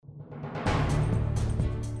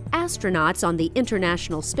Astronauts on the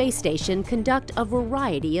International Space Station conduct a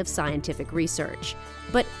variety of scientific research.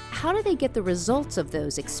 But how do they get the results of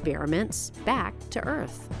those experiments back to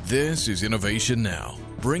Earth? This is Innovation Now,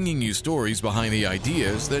 bringing you stories behind the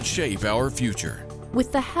ideas that shape our future.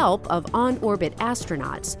 With the help of on-orbit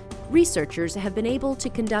astronauts, researchers have been able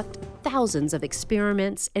to conduct thousands of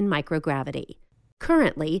experiments in microgravity.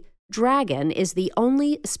 Currently, Dragon is the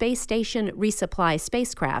only space station resupply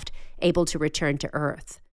spacecraft able to return to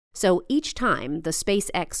Earth. So each time the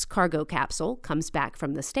SpaceX cargo capsule comes back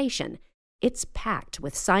from the station, it's packed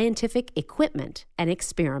with scientific equipment and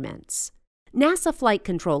experiments. NASA flight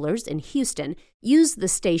controllers in Houston use the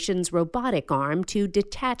station's robotic arm to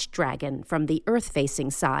detach Dragon from the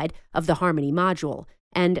Earth-facing side of the Harmony module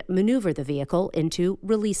and maneuver the vehicle into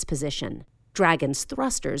release position. Dragon's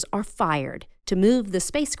thrusters are fired to move the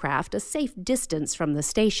spacecraft a safe distance from the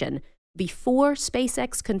station before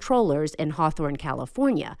SpaceX controllers in Hawthorne,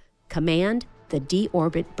 California, command the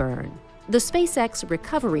deorbit burn. The SpaceX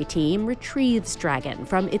recovery team retrieves Dragon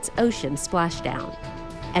from its ocean splashdown,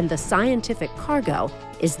 and the scientific cargo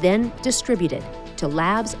is then distributed to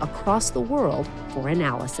labs across the world for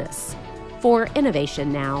analysis. For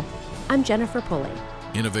Innovation Now, I'm Jennifer Pulley.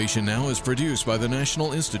 Innovation Now is produced by the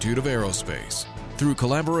National Institute of Aerospace through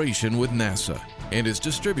collaboration with NASA and is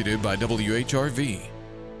distributed by WHRV.